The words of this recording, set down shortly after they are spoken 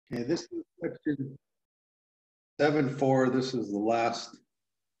Okay, this is section 7.4. This is the last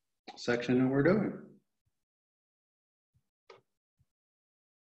section that we're doing.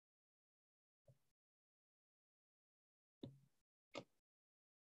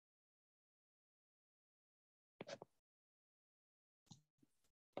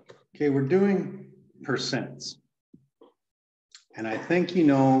 Okay, we're doing percents. And I think you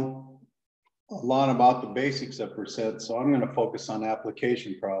know a lot about the basics of percent, so I'm going to focus on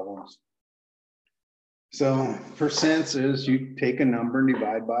application problems. So percents is you take a number and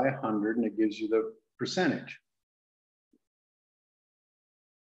divide by 100 and it gives you the percentage.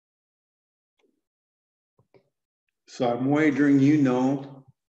 So I'm wagering you know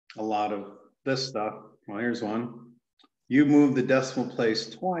a lot of this stuff. Well, here's one. You move the decimal place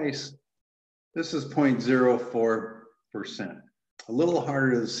twice. This is 0.04%. A little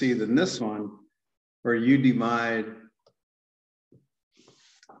harder to see than this one, where you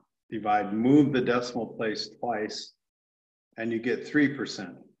move the decimal place twice, and you get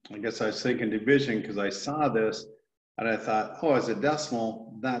 3%. I guess I was thinking division because I saw this, and I thought, oh, as a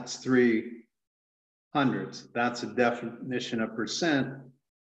decimal, that's 3 hundredths. That's a definition of percent.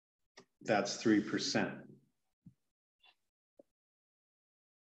 That's 3%.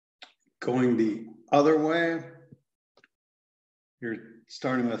 Going the other way, you're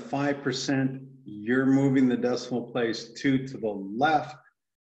starting with 5%. You're moving the decimal place 2 to the left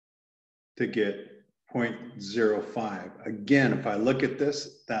to get 0.05. Again, if I look at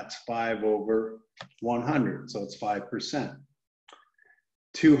this, that's 5 over 100, so it's 5%.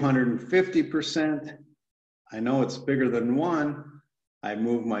 250%, I know it's bigger than 1. I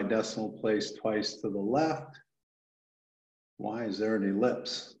move my decimal place twice to the left. Why is there an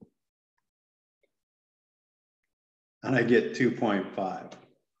ellipse? And I get 2.5.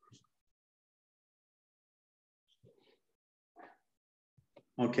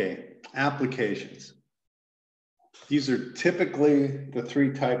 Okay, applications. These are typically the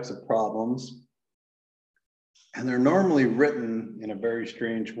 3 types of problems, and they're normally written in a very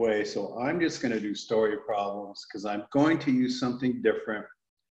strange way. So I'm just going to do story problems because I'm going to use something different.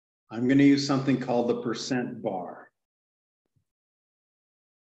 I'm going to use something called the percent bar.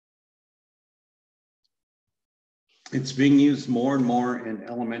 It's being used more and more in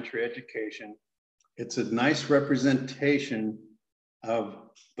elementary education. It's a nice representation of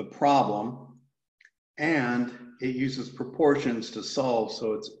the problem, and it uses proportions to solve,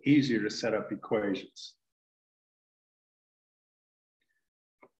 so it's easier to set up equations.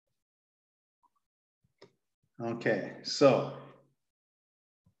 Okay, so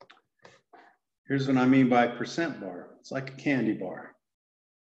here's what I mean by percent bar. It's like a candy bar.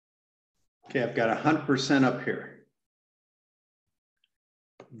 Okay, I've got 100% up here.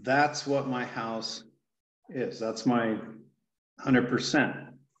 That's what my house is. That's my 100%.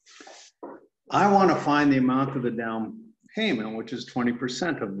 I want to find the amount of the down payment, which is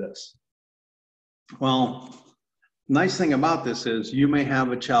 20% of this. Well, nice thing about this is you may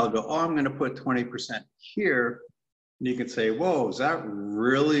have a child go, oh, I'm going to put 20% here. And you can say, whoa, is that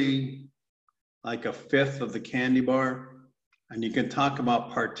really like a fifth of the candy bar? And you can talk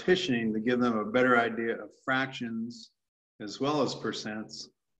about partitioning to give them a better idea of fractions as well as percents.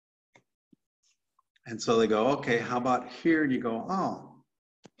 And so they go, okay, how about here? And you go, oh,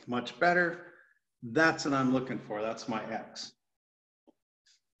 much better. That's what I'm looking for. That's my X.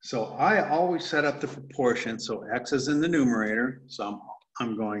 So I always set up the proportion. So X is in the numerator. So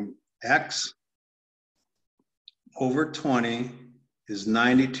I'm going X over 20 is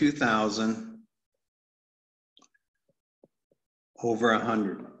 92,000 over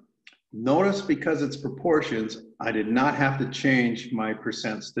 100. Notice because it's proportions, I did not have to change my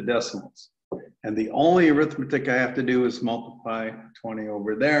percents to decimals. And the only arithmetic I have to do is multiply 20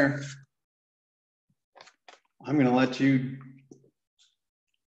 over there. I'm going to let you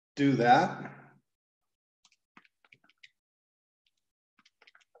do that.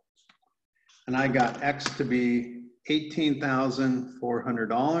 And I got X to be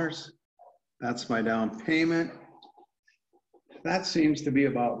 $18,400. That's my down payment. That seems to be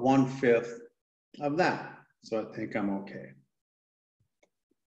about 1/5 of that. So I think I'm okay.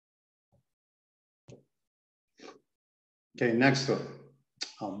 Okay, next one.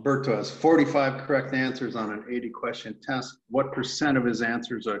 Alberto has 45 correct answers on an 80-question test. What percent of his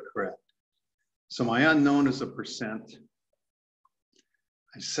answers are correct? So my unknown is a percent.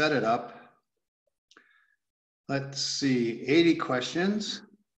 I set it up. Let's see, 80 questions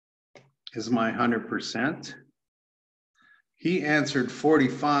is my 100%. He answered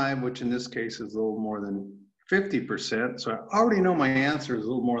 45, which in this case is a little more than 50%. So I already know my answer is a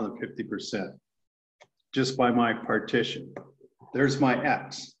little more than 50%. Just by my partition. There's my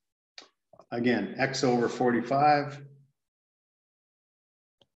X. Again, X over 45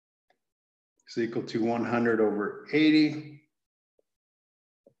 is equal to 100 over 80.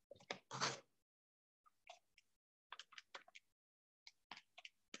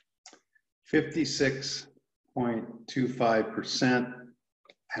 .25%,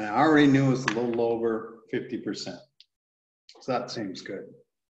 and I already knew it was a little over 50%. So that seems good.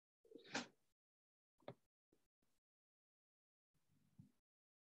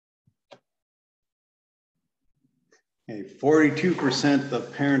 Okay, 42%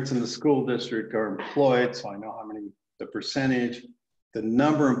 of parents in the school district are employed, so I know how many, the percentage. The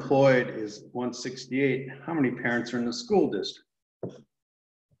number employed is 168. How many parents are in the school district?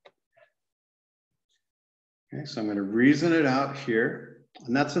 Okay, so I'm going to reason it out here.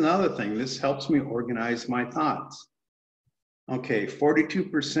 And that's another thing. This helps me organize my thoughts. Okay,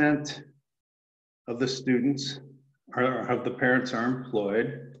 42% of the students of the parents are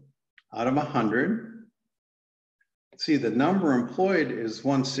employed out of 100. See, the number employed is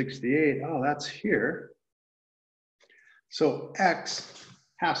 168. Oh, that's here. So X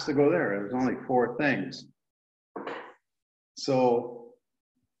has to go there. There's only 4 things. So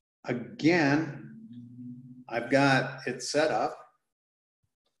again, I've got it set up.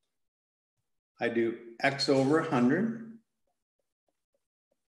 I do X over 100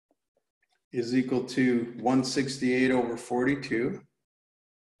 is equal to 168 over 42.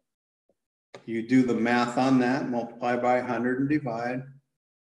 You do the math on that, multiply by 100 and divide,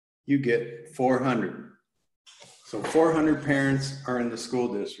 you get 400. So 400 parents are in the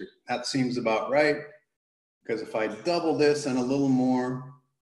school district. That seems about right, because if I double this and a little more,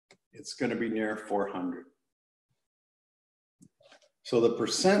 it's going to be near 400. So the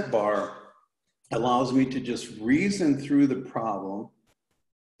percent bar allows me to just reason through the problem,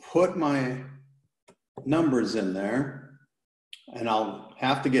 put my numbers in there, and I'll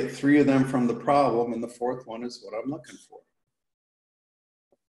have to get 3 of them from the problem, and the 4th one is what I'm looking for.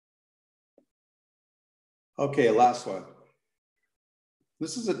 Okay, last one.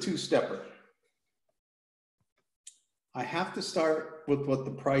 This is a 2-stepper. I have to start with what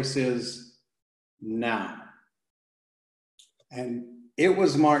the price is now. And it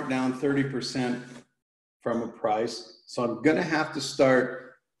was marked down 30% from a price, so I'm going to have to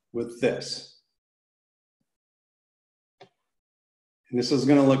start with this. And this is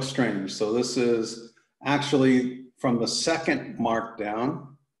going to look strange. So this is actually from the second markdown.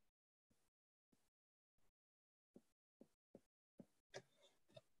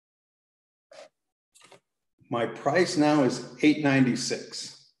 My price now is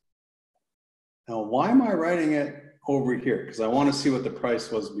 $8.96. Now, why am I writing it over here? Because I want to see what the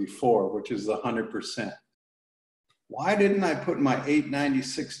price was before, which is 100%. Why didn't I put my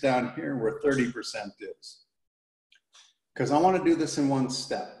 $8.96 down here where 30% is? Because I want to do this in one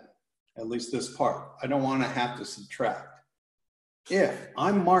step, at least this part. I don't want to have to subtract. If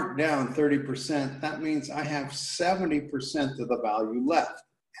I'm marked down 30%, that means I have 70% of the value left,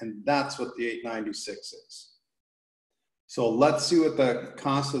 and that's what the $8.96 is. So let's see what the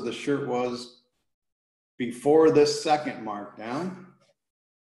cost of the shirt was before this second markdown,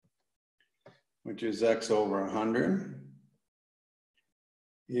 which is X over 100,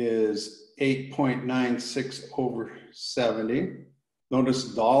 is 8.96 over 70.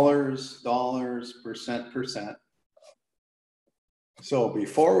 Notice dollars, percent. So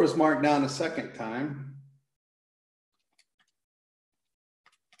before it was marked down a second time,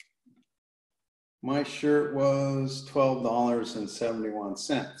 my shirt was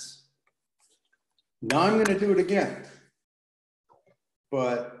 $12.71. Now I'm going to do it again.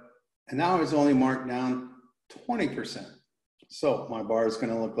 And now it's only marked down 20%. So my bar is going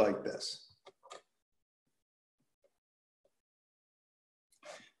to look like this.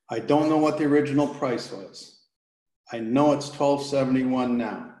 I don't know what the original price was. I know it's $12.71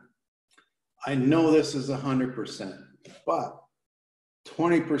 now. I know this is 100%, but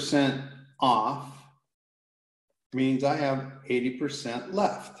 20% off means I have 80%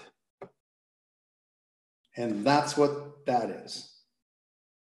 left. And that's what that is.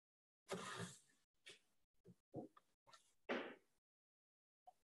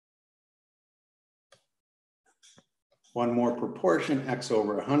 One more proportion, X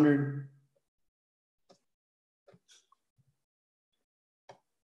over 100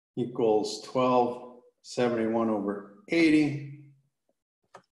 equals 1271 over 80.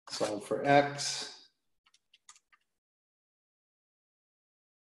 Solve for X.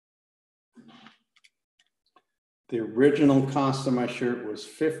 The original cost of my shirt was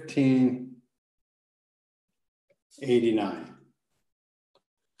 $15.89.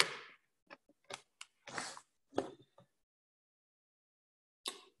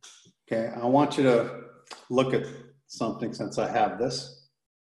 Okay, I want you to look at something since I have this.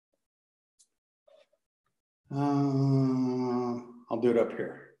 I'll do it up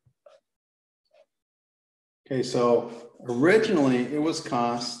here. Okay, so originally it was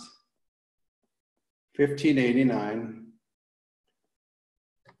cost $15.89.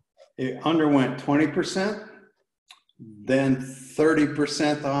 It underwent 20%, then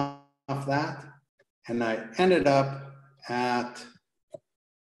 30% off that, and I ended up at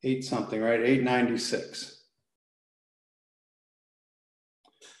 8 something, right? 896.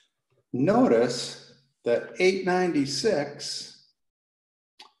 Notice that 896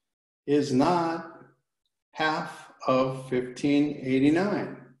 is not half of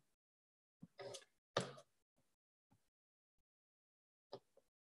 1589.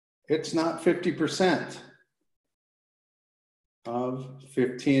 It's not 50% of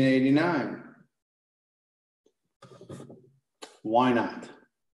 1589. Why not?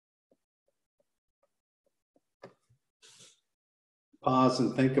 Pause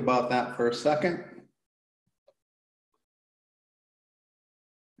and think about that for a second.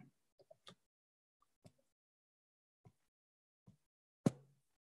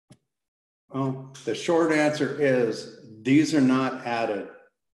 Well, the short answer is these are not added.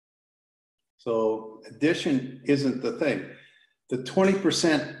 So addition isn't the thing. The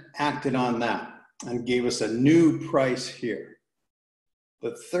 20% acted on that and gave us a new price here.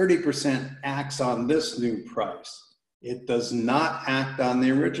 The 30% acts on this new price. It does not act on the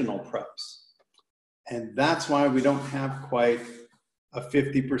original price. And that's why we don't have quite a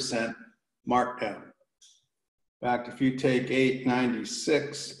 50% markdown. In fact, if you take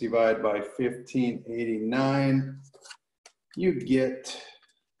 896 divided by 1589, you get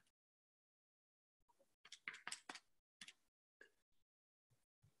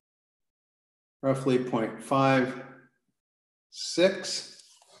roughly 0.56,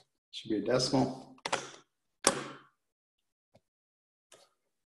 should be a decimal.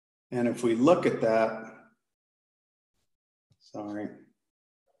 And if we look at that, sorry,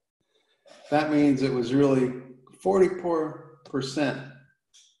 that means it was really 44%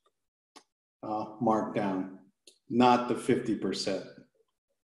 markdown, not the 50%.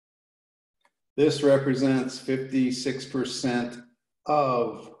 This represents 56%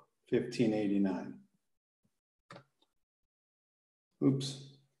 of 1589.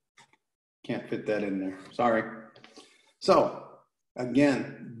 Oops, can't fit that in there, sorry. So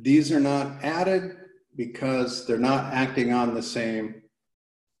again, these are not added because they're not acting on the same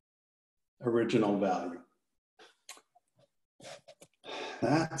original value.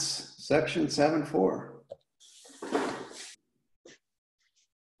 That's section 7.4.